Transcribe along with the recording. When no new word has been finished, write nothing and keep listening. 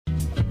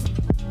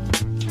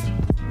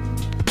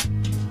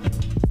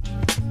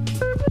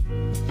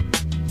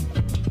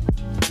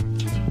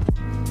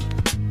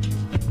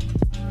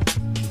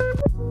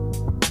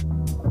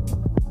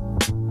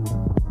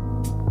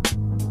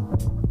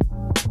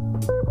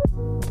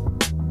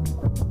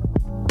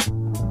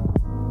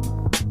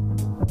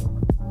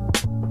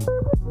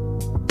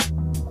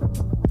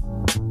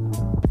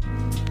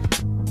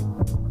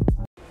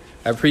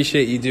I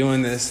appreciate you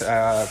doing this.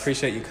 I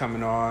appreciate you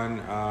coming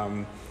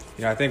on.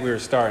 I think we were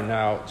starting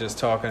out just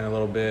talking a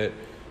little bit.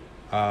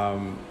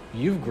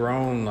 You've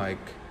grown like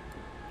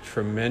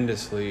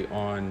tremendously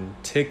on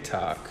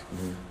TikTok.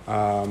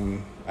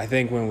 Mm-hmm. I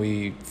think when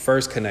we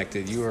first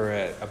connected, you were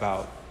at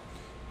about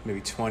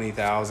maybe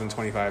 20,000,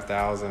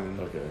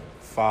 25,000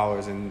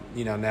 followers, and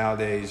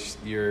nowadays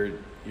you're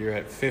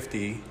at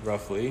 50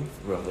 roughly.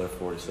 Roughly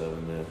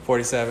 47, man.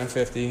 47,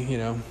 50,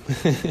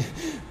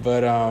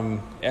 But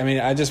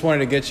I just wanted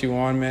to get you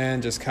on,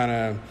 man. Just kind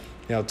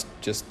of,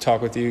 just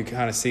talk with you,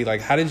 kind of see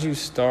like how did you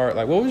start?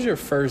 Like, what was your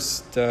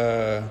first?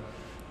 What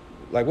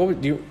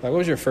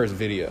was your first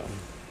video?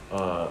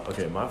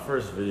 My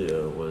first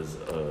video was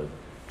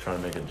trying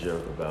to make a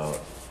joke about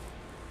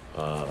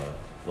I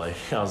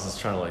was just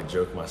trying to like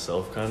joke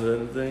myself kind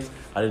of thing.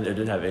 It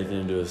didn't have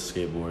anything to do with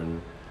skateboarding.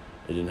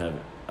 It didn't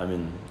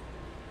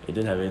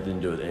have anything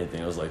to do with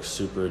anything. It was like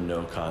super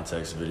no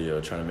context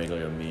video, trying to make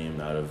like a meme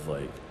out of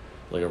like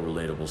a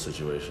relatable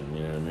situation.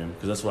 You know what I mean?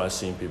 Because that's what I've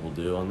seen people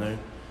do on there.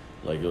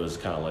 Like it was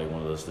kind of like one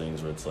of those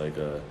things where it's like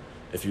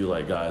if you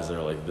like guys that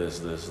are like this,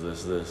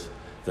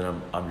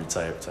 then I'm your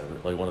type,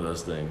 like one of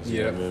those things.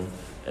 You know what I mean?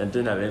 And it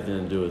didn't have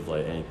anything to do with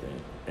like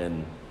anything.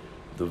 And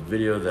the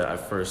video that I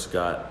first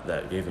got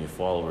that gave me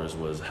followers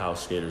was how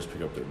skaters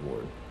pick up their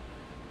board,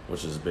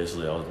 which is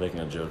basically I was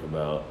making a joke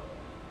about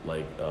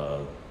like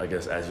I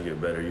guess as you get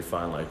better you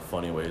find like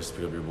funny ways to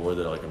pick up your board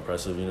that are like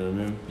impressive, you know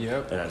what I mean?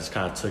 Yep. And I just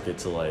kind of took it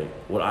to like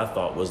what I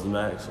thought was the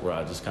max, where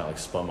I just kind of like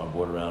spun my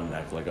board around and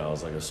acted like I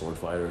was like a sword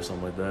fighter or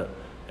something like that,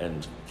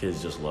 and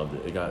kids just loved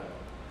it. It got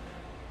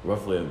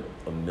roughly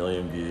a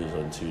million views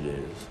in 2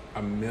 days.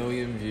 1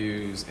 million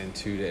views in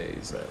 2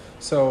 days. Right.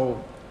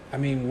 So,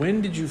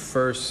 when did you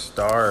first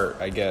start,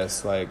 I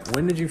guess? Like,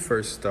 when did you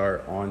first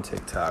start on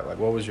TikTok? Like,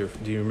 what was do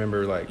you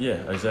remember, like...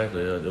 Yeah,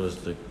 exactly. It was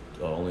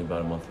only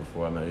about a month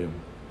before I met you.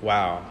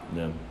 Wow.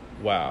 Yeah.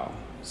 Wow.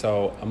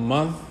 So, a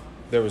month,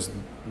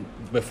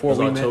 before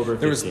we met... October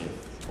 15th.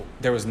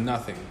 There was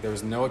nothing. There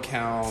was no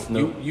account.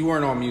 Nope. You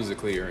weren't on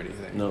Musical.ly or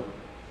anything? Nope.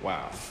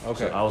 Wow.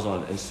 Okay. So I was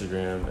on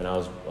Instagram, and I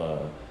was...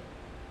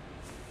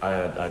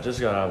 I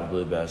just got out of a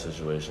really bad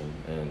situation,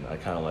 and I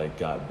kind of like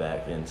got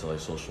back into like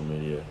social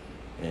media,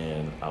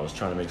 and I was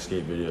trying to make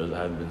skate videos. I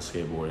hadn't been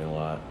skateboarding a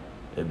lot.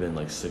 It had been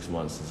like 6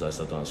 months since I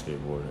stepped on a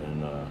skateboard,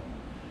 and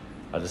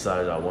I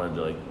decided I wanted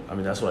to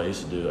that's what I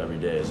used to do every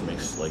day, is make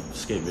like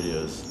skate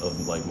videos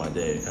of like my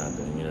day kind of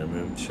thing, you know what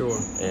I mean? Sure.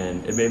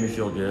 And it made me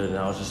feel good, and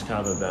I was just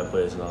kind of in a bad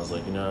place, and I was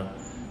like,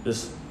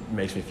 this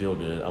makes me feel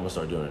good. I'm gonna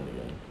start doing it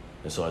again.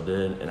 And so I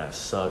did, and I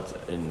sucked,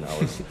 and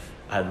I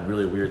had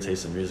really weird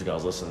taste in music. I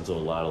was listening to a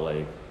lot of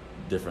like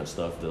different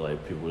stuff that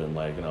like people didn't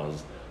like, and I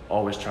was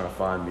always trying to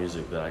find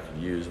music that I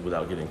could use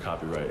without getting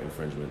copyright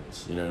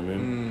infringements. You know what I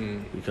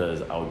mean?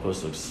 Because I would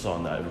post a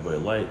song that everybody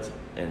liked,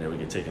 and it would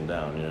get taken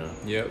down.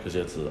 Yep. Because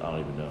you have to. I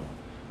don't even know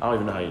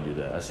how you do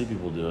that. I see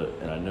people do it,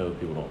 and I know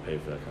people don't pay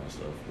for that kind of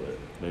stuff, but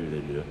maybe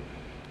they do.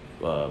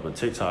 But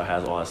TikTok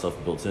has all that stuff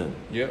built in.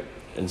 Yep.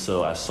 And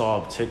so I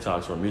saw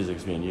TikToks where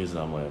music's being used,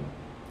 and I'm like,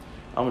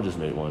 I'm gonna just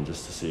make one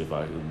just to see if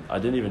I could. I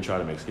didn't even try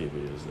to make skate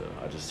videos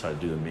though. I just tried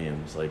to do the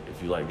memes, like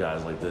if you like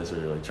guys like this,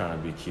 or you're like trying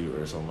to be cute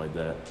or something like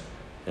that.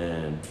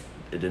 And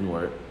it didn't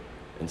work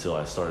until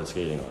I started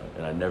skating on it.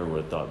 And I never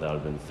would have thought that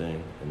would have been the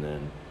thing. And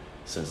then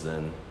since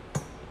then,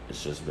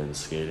 it's just been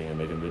skating and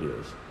making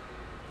videos.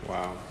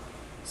 Wow.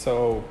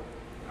 So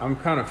I'm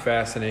kind of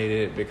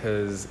fascinated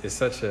because it's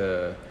such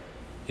a,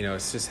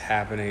 it's just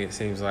happening. It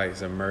seems like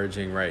it's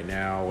emerging right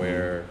now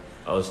where...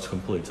 Oh, it's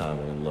complete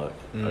timing and luck.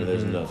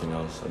 There's nothing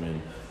else.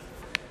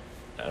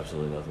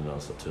 Absolutely nothing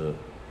else to it.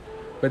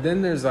 But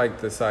then there's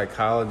like the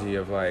psychology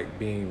of like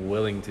being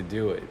willing to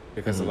do it,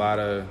 because a lot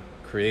of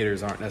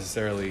creators aren't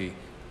necessarily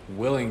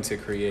willing to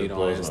create on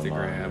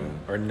Instagram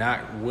or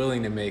not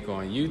willing to make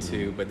on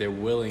YouTube, but they're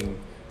willing,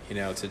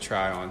 to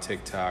try on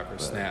TikTok or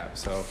Snap.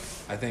 So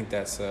I think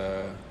that's,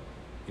 that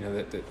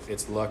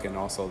it's luck, and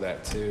also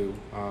that too.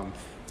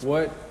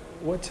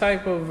 What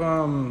type of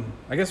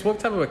what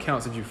type of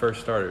accounts did you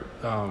first start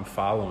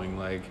following?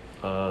 Like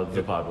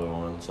the popular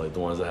ones, like the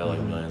ones that had like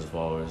millions of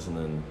followers, and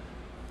then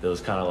there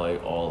was kind of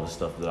like all the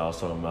stuff that I was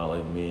talking about,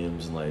 like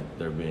memes and like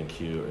they're being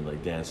cute and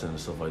like dancing and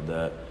stuff like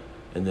that.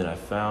 And then I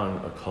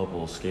found a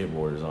couple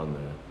skateboarders on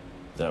there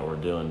that were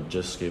doing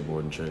just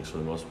skateboarding tricks for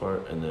the most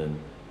part. And then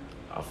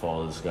I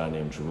followed this guy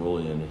named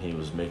Jerulian, and he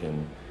was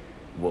making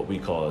what we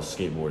call a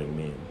skateboarding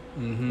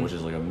meme, which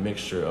is like a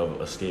mixture of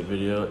a skate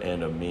video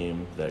and a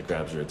meme that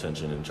grabs your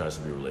attention and tries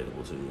to be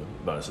relatable to you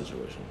about a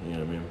situation. You know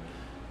what I mean?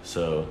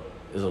 So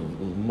it's a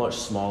much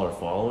smaller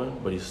following,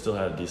 but he still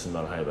had a decent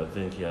amount of hype. I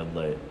think he had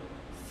like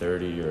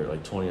 30 or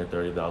like 20 or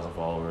 30,000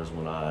 followers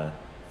when I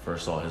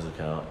first saw his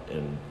account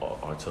in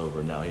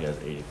October. Now he has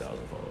 80,000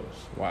 followers.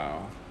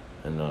 Wow.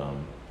 And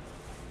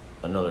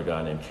another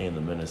guy named Kane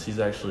the Menace, he's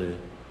actually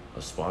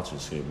a sponsored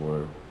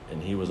skateboarder,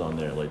 and he was on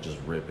there like just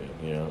ripping,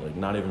 like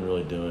not even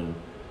really doing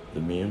the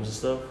memes and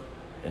stuff,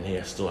 and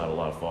he still had a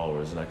lot of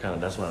followers.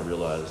 And that's when I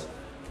realized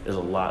there's a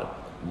lot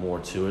more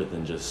to it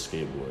than just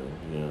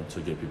skateboarding, to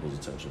get people's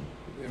attention.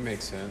 It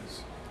makes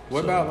sense.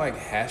 What about like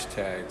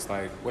hashtags?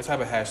 Like what type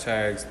of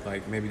hashtags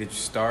like maybe did you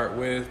start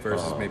with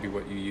versus maybe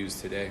what you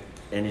use today?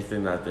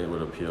 Anything that they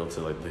would appeal to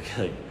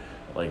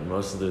like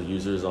most of the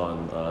users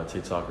on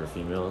TikTok are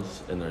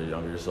females and they're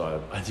younger,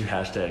 so I do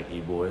hashtag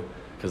eboy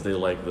because they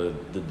like the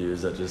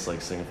dudes that just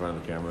like sing in front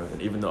of the camera.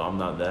 And even though I'm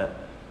not that,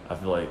 I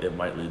feel like it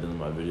might lead into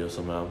my video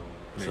somehow.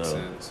 Makes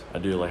sense. I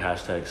do like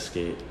hashtag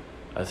skate.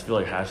 I feel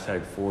like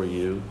hashtag for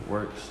you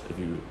works if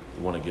you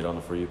want to get on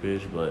the For You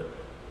page, but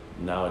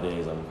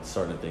nowadays I'm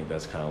starting to think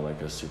that's kind of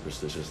like a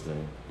superstitious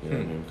thing. You know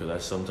what I mean? Because I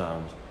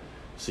sometimes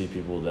see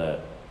people that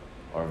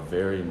are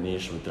very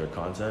niche with their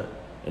content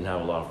and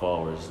have a lot of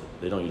followers.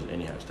 They don't use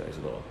any hashtags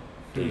at all.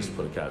 They just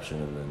put a caption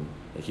and then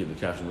they keep the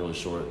caption really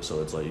short, so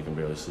it's like you can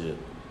barely see it.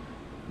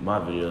 My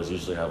videos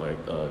usually have like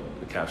a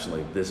caption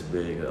like this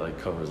big that like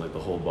covers like the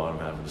whole bottom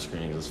half of the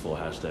screen because it's full of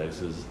hashtags.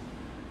 Because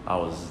I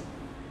was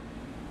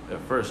at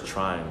first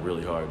trying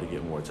really hard to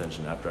get more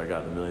attention after I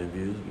got the 1 million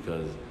views,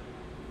 because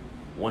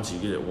once you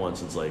get it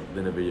once, it's like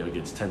then a video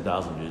gets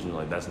 10,000 views and you're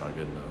like, that's not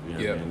good enough. You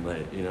know what I mean?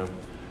 Like, you know.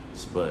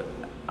 But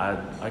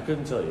I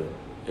couldn't tell you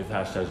if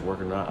hashtags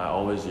work or not. I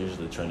always use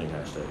the trending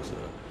hashtags.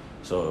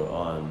 So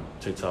on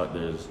TikTok,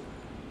 there's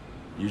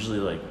usually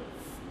like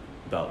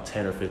about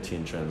 10 or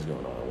 15 trends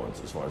going on at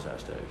once as far as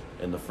hashtags.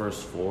 And the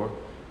first 4,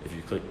 if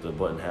you click the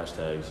button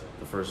hashtags,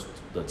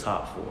 the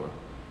top 4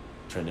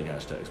 trending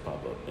hashtags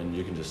pop up. And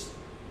you can just,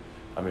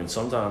 I mean,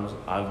 sometimes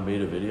I've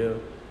made a video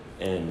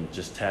and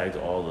just tagged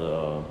all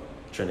the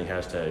trending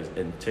hashtags,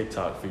 and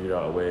TikTok figured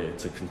out a way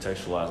to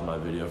contextualize my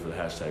video for the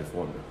hashtag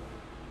for me.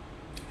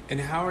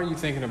 And how are you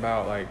thinking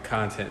about like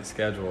content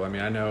schedule? I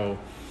mean, I know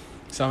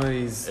some of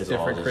these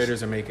different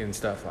creators are making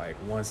stuff like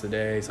once a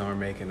day. Some are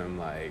making them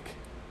like,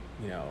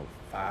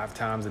 5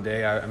 times a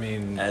day. I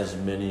mean, as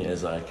many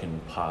as I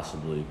can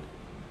possibly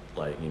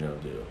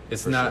do.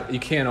 It's not, sure. You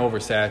can't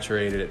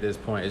oversaturate it at this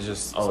point. It's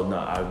just. Oh no,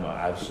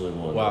 I absolutely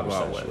won't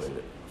oversaturate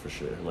it for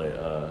sure. Like,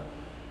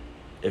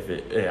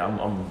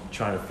 I'm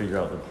trying to figure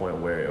out the point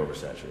where it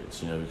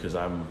oversaturates, because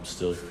I'm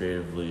still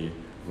creatively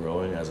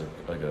growing as a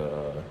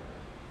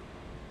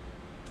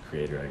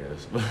creator, I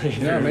guess.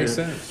 Yeah, it makes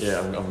sense.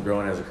 Yeah, I'm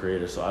growing as a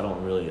creator, so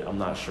I'm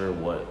not sure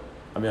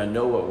I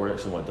know what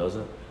works and what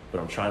doesn't, but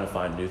I'm trying to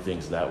find new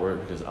things that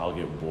work, because I'll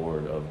get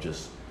bored of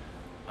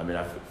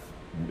I've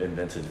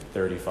invented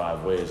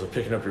 35 ways of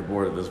picking up your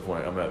board at this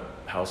point. I'm at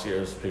House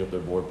Gears, pick up their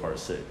board part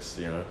 6,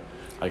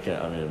 I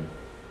can't,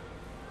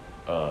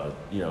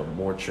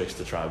 more tricks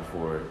to try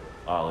before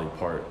Ollie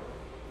part,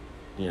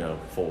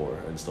 4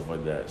 and stuff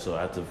like that. So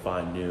I have to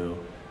find new,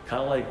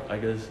 kind of like, I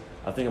guess,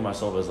 I think of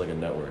myself as like a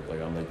network.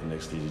 Like I'm like the Nick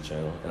Steezy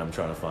channel, and I'm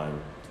trying to find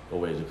a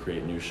way to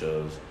create new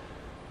shows.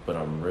 But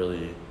I'm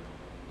really,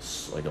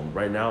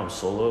 right now I'm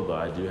solo, but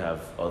I do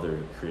have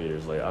other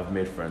creators. Like I've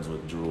made friends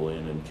with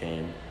Julian and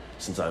Kane.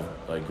 Since I've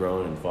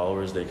grown in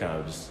followers, they kind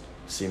of just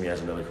see me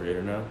as another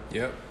creator now.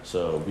 Yep.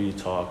 So we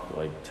talk,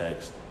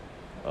 text,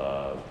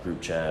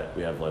 group chat.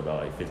 We have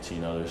about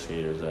 15 other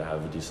skaters that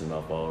have a decent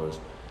amount of followers.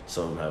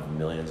 Some of them have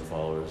millions of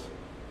followers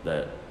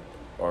that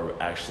are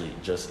actually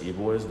just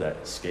e-boys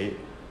that skate.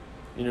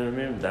 You know what I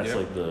mean? That's it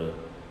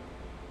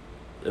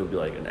would be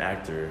like an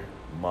actor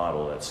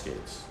model that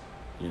skates.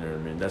 You know what I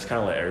mean? That's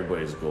kind of like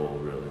everybody's goal,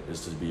 really,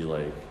 is to be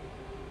we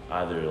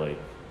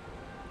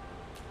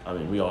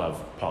all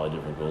have probably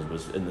different goals, but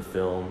it's in the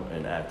film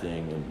and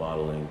acting and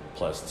modeling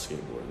plus the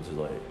skateboarding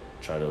to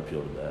try to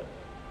appeal to that.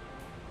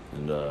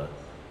 And I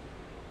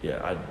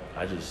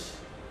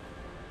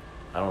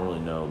don't really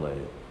know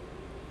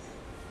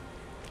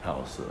how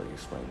else to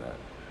explain that.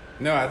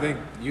 No, I think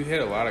you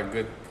hit a lot of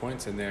good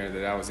points in there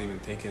that I was even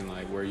thinking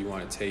where you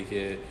want to take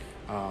it.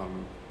 I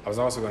was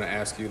also going to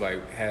ask you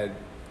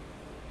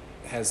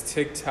has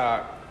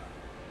TikTok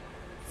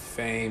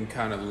fame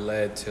kind of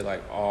led to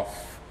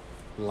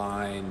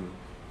offline,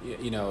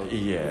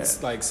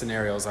 it's like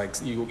scenarios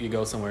you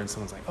go somewhere and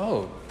someone's like,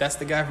 oh, that's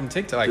the guy from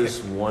TikTok.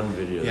 This one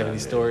video. You have any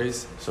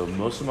stories? So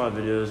most of my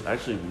videos,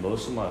 actually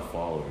most of my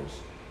followers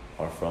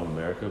are from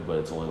America, but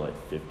it's only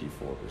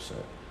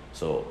 54%.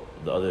 So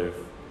the other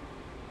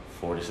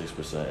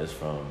 46% is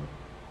from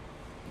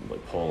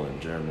Poland,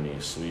 Germany,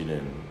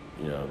 Sweden,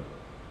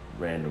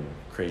 random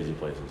crazy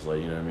places.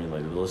 You know what I mean?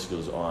 The list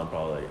goes on.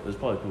 There's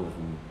probably people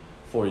from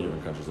 40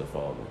 different countries that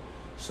follow me.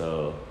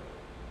 So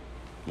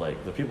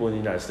the people in the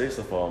United States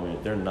that follow me,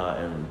 they're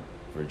not in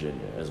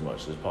Virginia as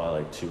much. There's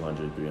probably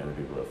 200, 300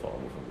 people that follow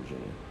me from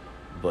Virginia.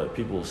 But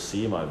people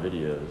see my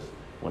videos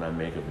when I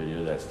make a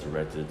video that's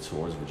directed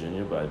towards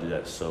Virginia, but I do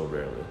that so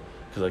rarely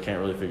because I can't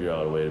really figure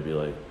out a way to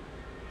be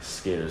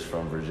skaters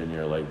from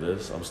Virginia are like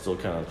this. I'm still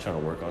kind of trying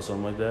to work on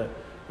something like that.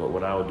 But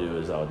what I would do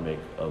is I would make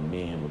a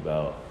meme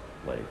about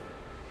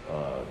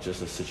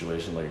just a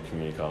situation like a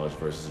community college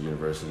versus a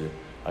university.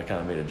 I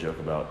kind of made a joke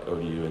about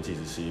ODU and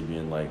TCC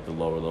being the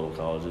lower level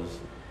colleges.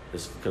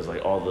 It's because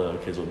all the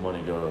kids with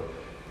money go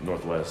to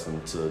Northwest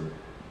and to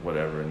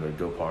whatever and they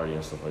go party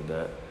and stuff like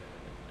that.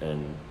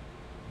 And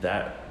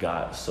that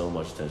got so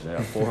much attention. It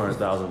got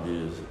 400,000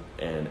 views,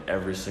 and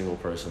every single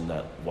person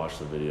that watched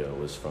the video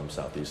was from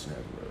Southeastern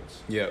Hampton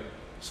Roads. Yep.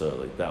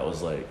 So that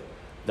was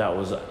that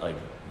was like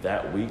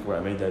that week where I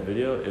made that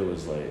video. It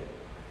was like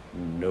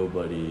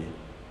nowhere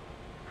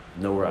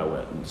I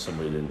went and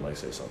somebody didn't like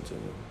say something to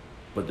me.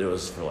 But it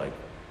was for like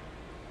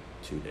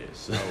 2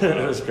 days. Oh, wow.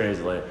 It was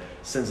crazy. Like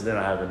since then,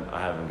 I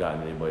haven't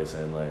gotten anybody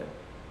saying like,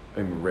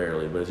 I mean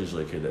rarely, but it's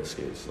usually a kid that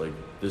skates. Like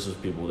this was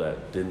people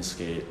that didn't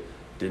skate,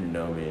 didn't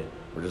know me.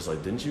 We're just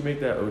like, didn't you make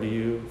that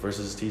ODU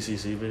versus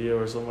TCC video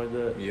or something like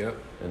that? Yep.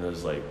 And it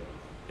was like,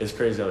 it's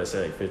crazy how they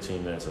say like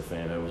 15 minutes of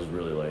fame. It was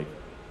really like,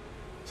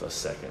 it's a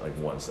second, like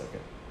 1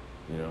 second,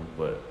 you know?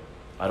 But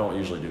I don't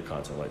usually do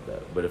content like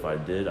that. But if I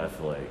did, I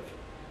feel like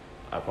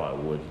I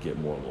probably would get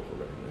more local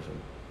recognition.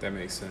 That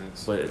makes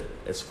sense. But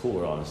it's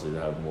cooler, honestly, to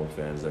have more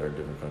fans that are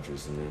different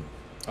countries than me.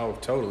 Oh,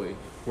 totally.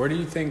 Where do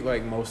you think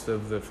like most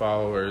of the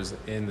followers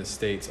in the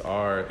States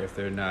are if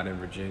they're not in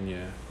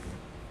Virginia?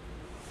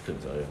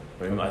 Couldn't tell you.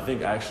 I mean, I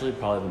think actually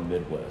probably the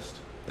Midwest,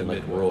 in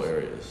like rural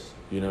areas,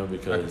 you know,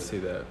 because I can see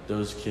that.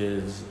 Those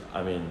kids,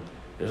 I mean,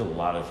 there's a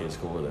lot of kids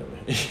cooler than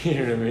me. You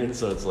know what I mean?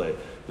 So it's like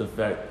the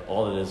fact,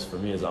 all it is for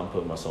me is I'm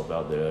putting myself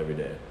out there every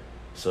day.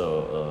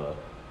 So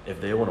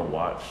if they want to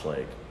watch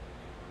like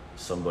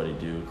somebody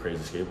do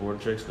crazy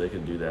skateboard tricks, they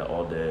can do that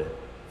all day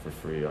for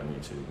free on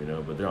YouTube, you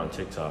know, but they're on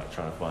TikTok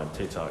trying to find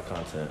TikTok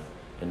content,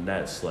 and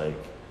that's like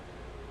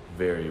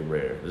very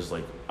rare. There's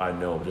like, I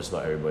know just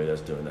about everybody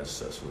that's doing that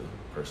successfully,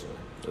 personally,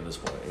 at this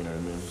point, you know what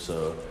I mean?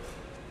 So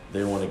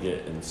they want to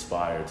get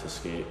inspired to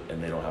skate,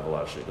 and they don't have a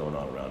lot of shit going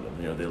on around them.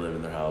 You know, they live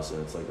in their house,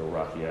 and it's like a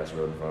rocky-ass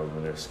road in front of them,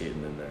 and they're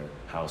skating in their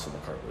house on the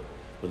carpet.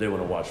 But they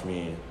want to watch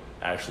me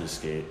actually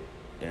skate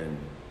and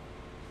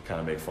kind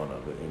of make fun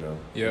of it, you know?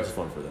 Yeah. It's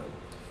fun for them.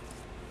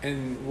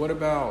 And what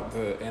about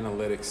the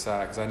analytics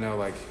side? Because I know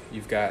like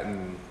you've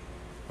gotten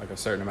like a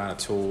certain amount of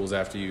tools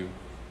after you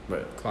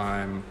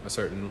climb a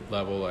certain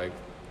level. Like,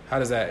 how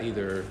does that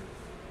either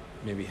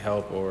maybe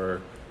help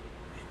or,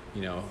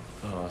 you know?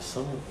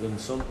 In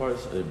some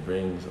parts, it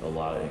brings a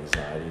lot of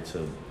anxiety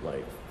to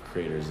like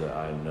creators that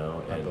I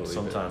know, and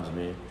sometimes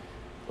me.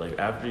 Like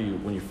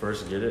when you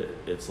first get it,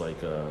 it's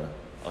like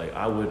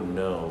I wouldn't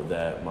know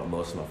that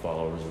most of my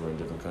followers were in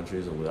different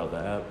countries, and without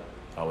the app,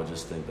 I would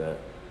just think that.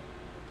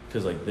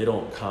 Because like they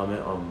don't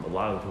comment on, a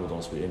lot of people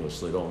don't speak English,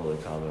 so they don't really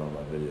comment on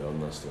my video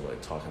unless they're like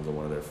talking to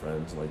one of their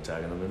friends and like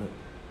tagging them in it.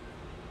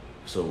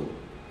 So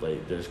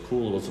like there's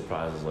cool little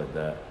surprises like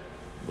that,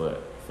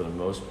 but for the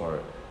most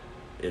part,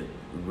 it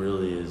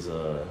really is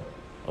a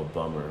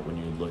bummer when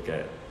you look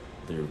at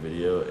your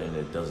video and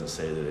it doesn't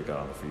say that it got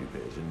on the For You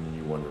page, and then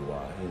you wonder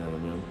why. You know what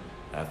I mean?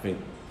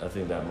 I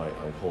think that might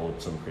like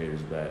hold some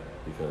creators back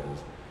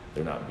because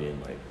they're not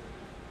being like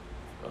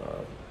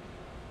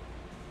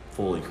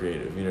fully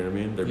creative, you know what I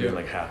mean? They're being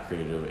like half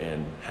creative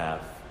and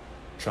half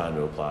trying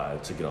to apply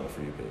to get on the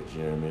For You page,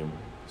 you know what I mean?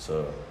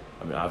 So,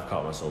 I mean, I've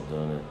caught myself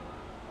doing it.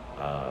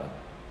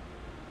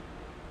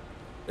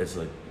 It's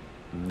like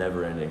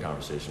never-ending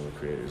conversation with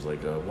creators,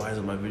 like, why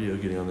isn't my video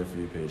getting on the For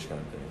You page kind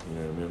of thing, you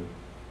know what I mean?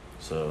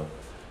 So,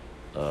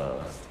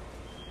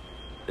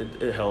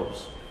 it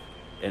helps,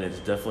 and it's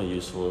definitely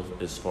useful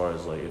as far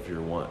as like if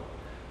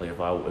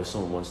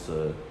someone wants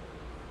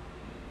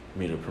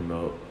me to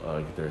promote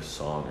their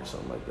song or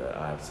something like that,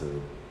 I have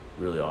to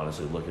really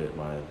honestly look at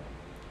my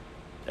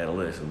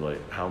analytics and be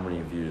like, how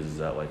many views is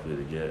that likely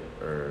to get,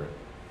 or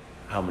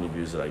how many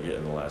views did I get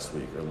in the last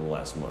week or in the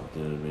last month?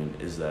 You know what I mean?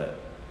 Is that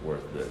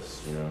worth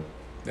this? You know?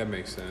 That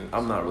makes sense.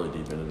 I'm not really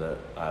deep into that.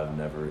 I've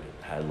never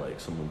had like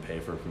someone pay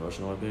for a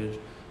promotion on my page,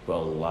 but a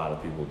lot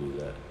of people do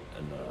that,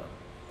 and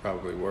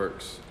probably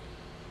works.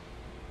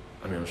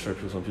 I mean, I'm sure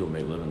some people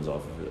make livings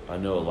off of it. I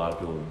know a lot of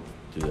people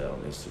do that on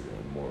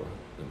Instagram more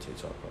than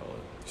TikTok, probably.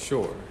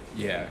 Sure.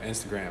 Yeah,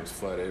 Instagram's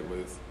flooded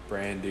with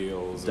brand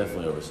deals.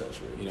 Definitely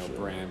oversaturated. You know,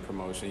 brand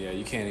promotion. Yeah,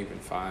 you can't even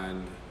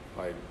find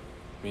like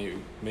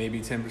maybe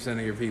 10%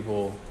 of your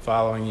people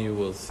following you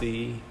will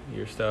see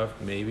your stuff.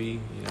 Maybe,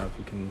 you know, if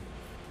you can.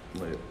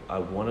 Like, I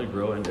want to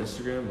grow in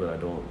Instagram, but I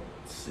don't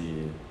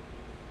see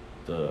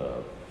the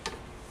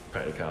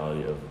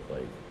practicality of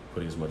like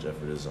putting as much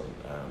effort as on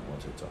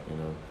TikTok, you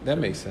know? That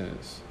makes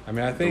sense. I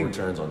mean, I think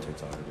the returns on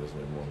TikTok are just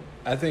way more.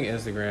 I think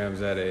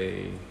Instagram's at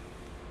a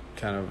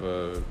kind of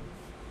a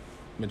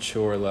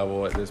mature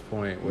level at this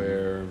point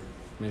where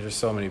there's just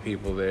so many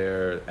people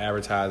there.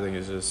 Advertising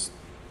is just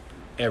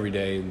every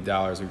day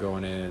dollars are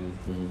going in.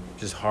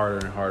 Just harder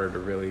and harder to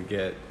really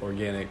get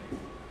organic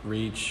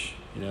reach.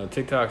 You know,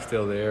 TikTok's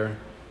still there.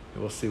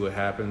 We'll see what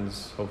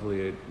happens.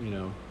 Hopefully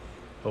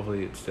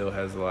it still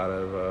has a lot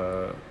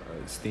of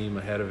steam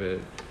ahead of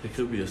it. It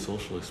could be a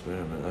social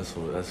experiment. That's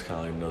kind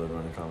of like another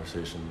running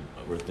conversation.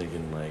 We're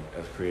thinking like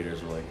as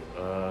creators, we're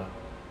like,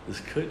 this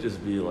could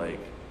just be like,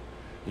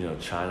 you know,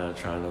 China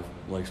trying to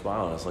like spy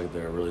on us, like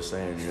they're really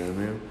saying, you know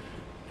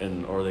what I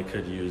mean? Or they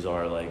could use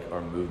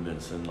our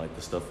movements and like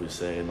the stuff we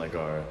say and like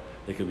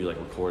they could be like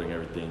recording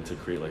everything to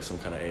create like some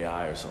kind of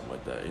AI or something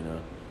like that, you know?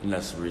 And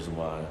that's the reason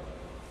why.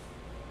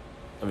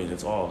 I mean,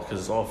 it's all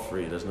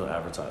free. There's no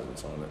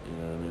advertisements on it, you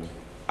know what I mean?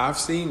 I've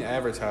seen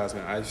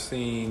advertisement. I've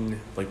seen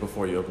like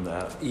before you open the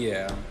app.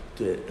 Yeah.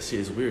 See,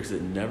 it's weird because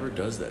it never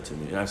does that to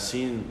me. And I've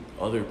seen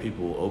other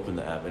people open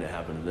the app and it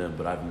happened to them,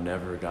 but I've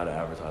never got an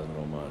advertisement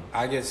on mine.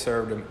 I get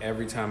served them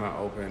every time I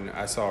open.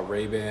 I saw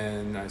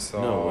Ray-Ban. I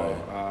saw. No way.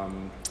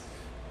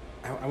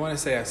 I want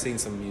to say I've seen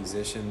some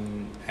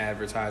musician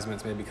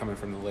advertisements, maybe coming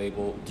from the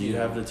label. Do you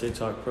have the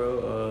TikTok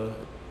Pro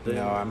thing?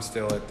 No, I'm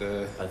still at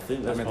the. I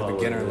think that's I'm at the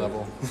beginner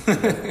level.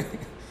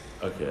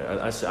 Okay,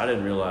 I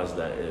didn't realize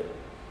that it.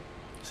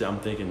 See, I'm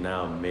thinking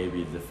now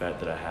maybe the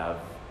fact that I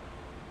have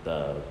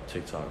the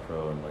TikTok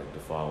Pro and like the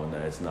following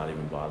that it's not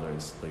even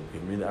bothering like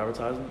giving me the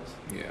advertisements.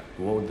 Yeah.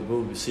 What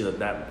would we see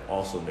that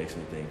also makes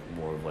me think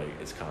more of like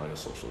it's kind of like a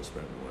social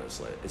experiment where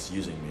it's like it's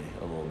using me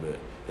a little bit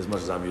as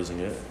much as I'm using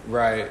it.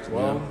 Right.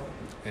 Well,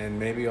 and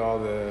maybe all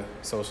the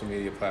social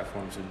media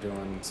platforms are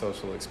doing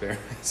social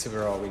experiments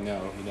for all we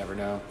know. You never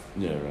know.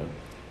 Yeah. Right.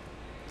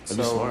 That'd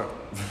be smart.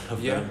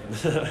 Yeah.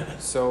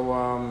 So,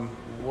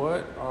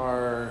 what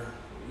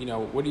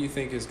do you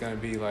think is going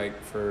to be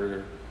like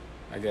for,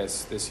 I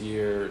guess, this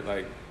year,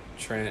 like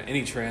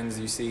any trends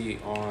you see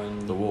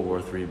on the World War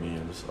III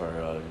memes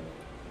are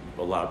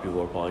a lot of people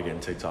are probably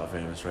getting TikTok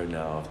famous right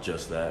now off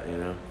just that,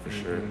 for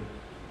sure.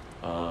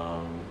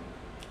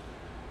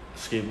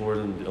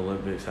 Skateboarding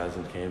Olympics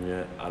hasn't came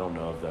yet. I don't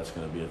know if that's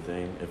going to be a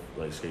thing. If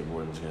like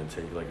skateboarding is going to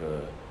take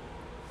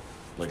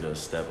like a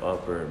step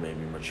up or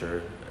maybe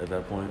mature at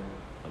that point.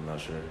 I'm not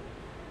sure.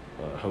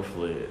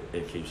 Hopefully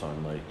it keeps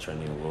on like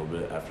trending a little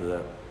bit after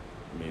that.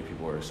 Maybe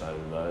people are excited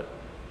about it.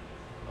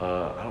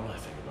 I don't really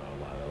think about a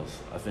lot else.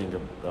 I think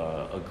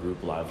a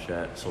group live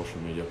chat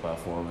social media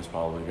platform is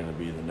probably going to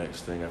be the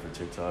next thing after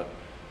TikTok,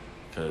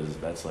 because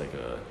that's like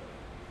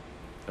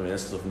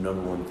that's the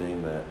number one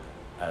thing that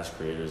as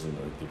creators and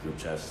like the group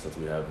chats and stuff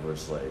we have, where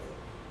it's like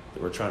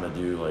we're trying to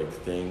do like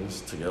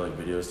things to get like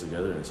videos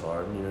together and it's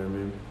hard, you know what I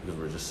mean? Because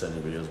we're just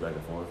sending videos back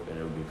and forth, and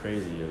it would be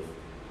crazy if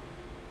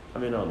I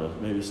don't know,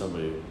 maybe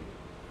somebody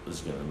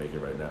is gonna make it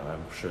right now.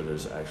 I'm sure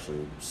there's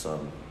actually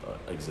some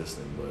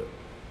existing, but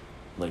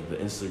like the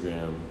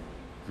Instagram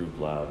group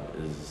live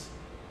is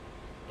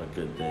a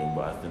good thing,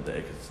 but I think that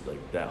it could,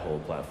 like that whole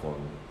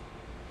platform,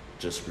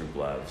 just group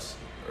lives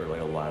or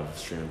like a live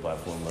streaming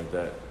platform like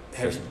that.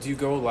 Do you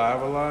go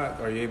live a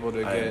lot? Are you able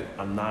to get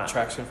I'm not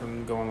traction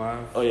from going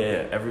live? Oh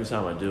yeah. Every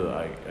time I do it,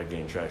 I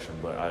gain traction,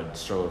 but I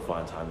struggle to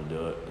find time to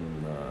do it,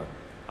 and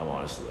I'm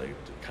honestly like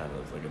kind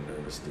of like a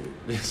nervous dude,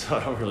 so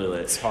I don't really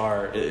like. It's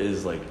hard. It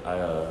is like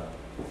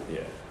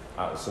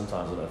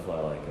sometimes when I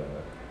fly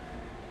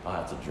I'll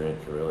have to drink,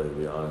 really, to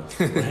be honest.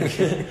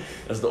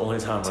 That's the only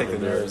time Take I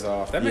can the nerves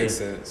off. That makes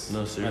sense.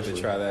 No, seriously. I have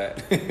to try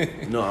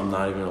that. No, I'm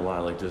not even gonna lie.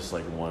 Like just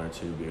like 1 or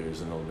 2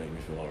 beers, and it'll make me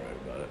feel all right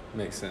about it.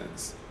 Makes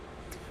sense.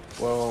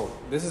 Well,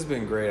 this has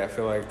been great. I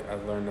feel like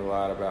I've learned a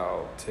lot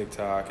about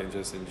TikTok and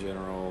just in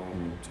general,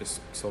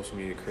 just social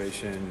media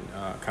creation,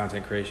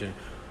 content creation.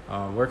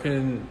 Where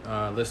can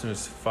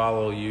listeners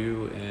follow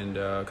you and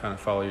kind of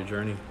follow your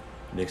journey?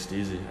 Nick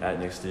Steezy, at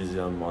Nick Steezy.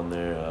 I'm on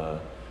there.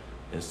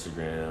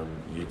 Instagram,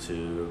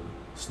 YouTube,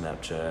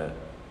 Snapchat.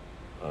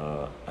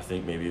 I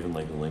think maybe even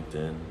like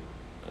LinkedIn.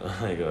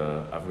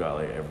 I've got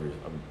like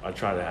I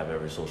try to have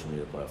every social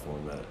media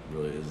platform that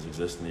really is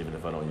existing, even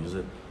if I don't use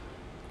it.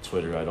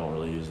 Twitter, I don't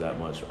really use that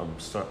much. I'm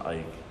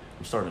starting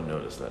to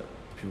notice that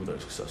people that are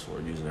successful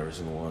are using every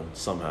single one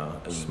somehow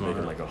and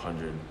making like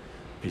 100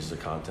 pieces of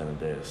content a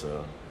day.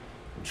 So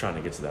I'm trying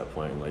to get to that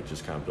point and like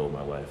just kind of build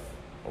my life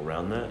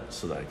around that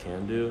so that I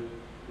can do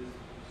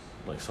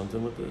like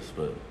something with this,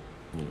 but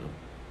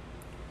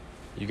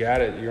You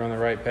got it. You're on the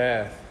right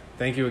path.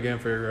 Thank you again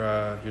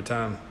for your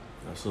time.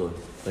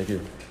 Absolutely. Thank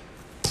you.